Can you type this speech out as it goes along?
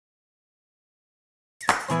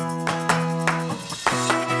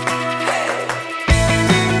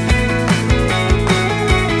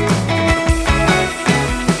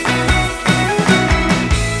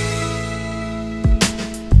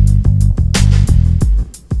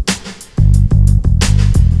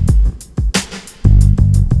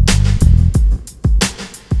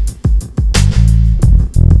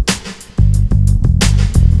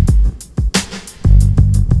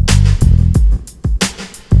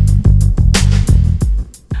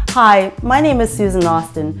Hi, my name is Susan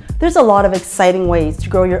Austin. There's a lot of exciting ways to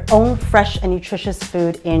grow your own fresh and nutritious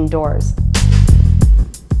food indoors.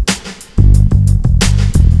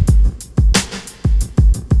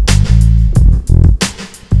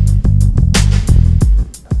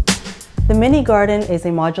 The mini garden is a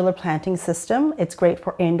modular planting system. It's great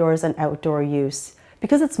for indoors and outdoor use.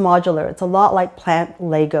 Because it's modular, it's a lot like plant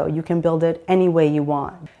Lego. You can build it any way you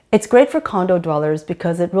want. It's great for condo dwellers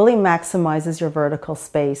because it really maximizes your vertical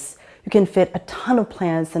space. You can fit a ton of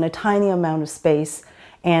plants in a tiny amount of space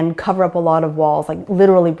and cover up a lot of walls, like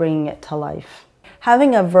literally bringing it to life.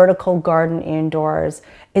 Having a vertical garden indoors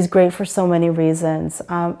is great for so many reasons.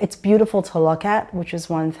 It's beautiful to look at, which is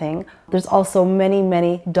one thing. There's also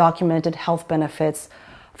many documented health benefits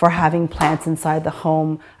for having plants inside the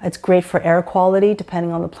home. It's great for air quality,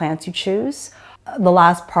 depending on the plants you choose. The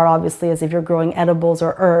last part, obviously, is if you're growing edibles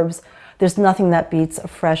or herbs, there's nothing that beats a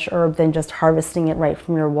fresh herb than just harvesting it right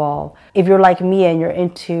from your wall. If you're like me and you're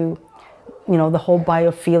into, the whole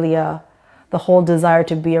biophilia, the whole desire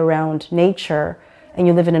to be around nature, and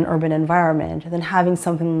you live in an urban environment, then having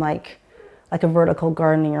something like a vertical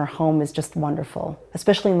garden in your home is just wonderful,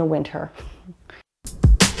 especially in the winter.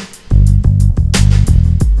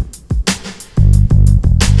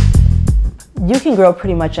 You can grow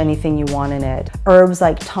pretty much anything you want in it. Herbs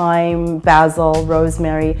like thyme, basil,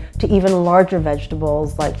 rosemary, to even larger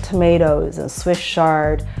vegetables like tomatoes and Swiss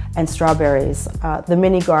chard and strawberries. The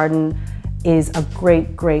mini garden is a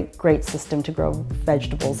great system to grow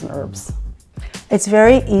vegetables and herbs. It's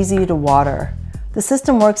very easy to water. The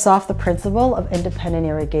system works off the principle of independent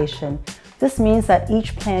irrigation. This means that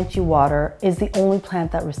each plant you water is the only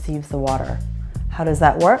plant that receives the water. How does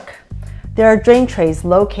that work? There are drain trays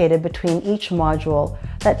located between each module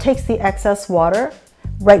that takes the excess water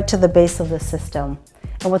right to the base of the system.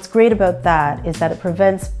 And what's great about that is that it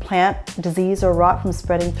prevents plant disease or rot from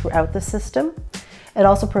spreading throughout the system. It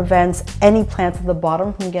also prevents any plants at the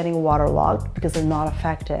bottom from getting waterlogged because they're not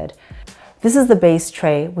affected. This is the base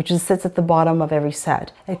tray, which sits at the bottom of every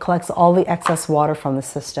set. It collects all the excess water from the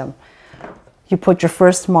system. You put your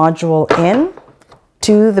first module in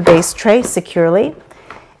to the base tray securely.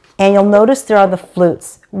 And you'll notice there are the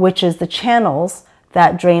flutes, which is the channels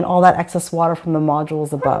that drain all that excess water from the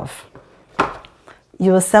modules above.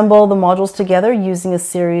 You assemble the modules together using a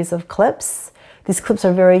series of clips. These clips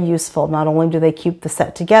are very useful. Not only do they keep the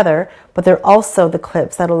set together, but they're also the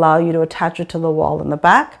clips that allow you to attach it to the wall in the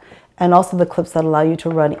back, and also the clips that allow you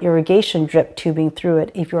to run irrigation drip tubing through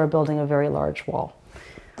it if you are building a very large wall.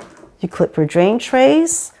 You clip your drain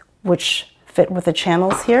trays, which fit with the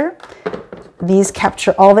channels here. These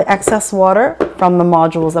capture all the excess water from the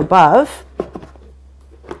modules above.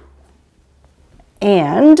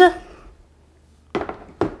 And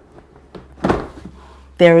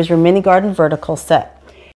there is your mini garden vertical set.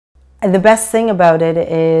 And the best thing about it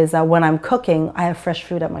is when I'm cooking, I have fresh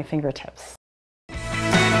food at my fingertips.